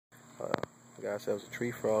We got ourselves a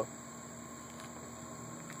tree frog.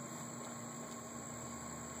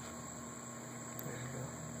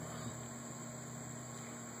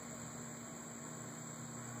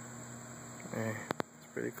 Man,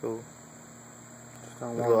 it's pretty cool. Just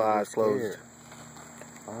don't His want little him to be eyes closed. scared.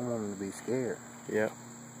 I don't want him to be scared. Yeah.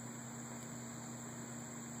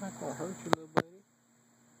 I'm not gonna hurt you, little buddy.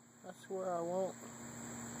 I swear I won't.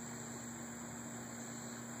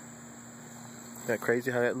 Isn't that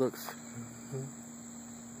crazy how that looks?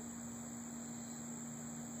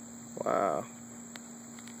 Wow.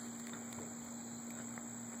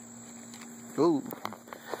 Ooh.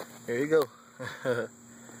 There you go.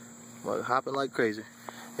 Well, hopping like crazy.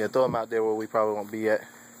 Yeah, throw him out there where we probably won't be at.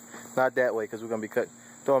 Not that way, because we're going to be cut.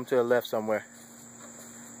 Throw him to the left somewhere.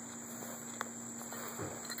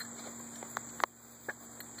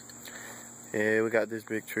 Yeah, we got this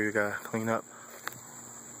big tree we got to clean up.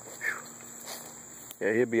 Whew.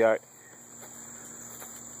 Yeah, he'll be alright.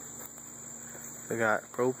 We got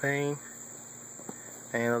propane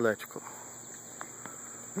and electrical.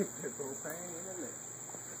 This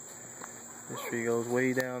tree goes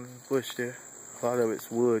way down in the bush there. A lot of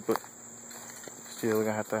it's wood, but still we're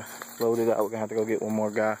gonna have to load it out. We're gonna have to go get one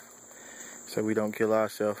more guy so we don't kill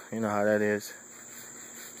ourselves. You know how that is.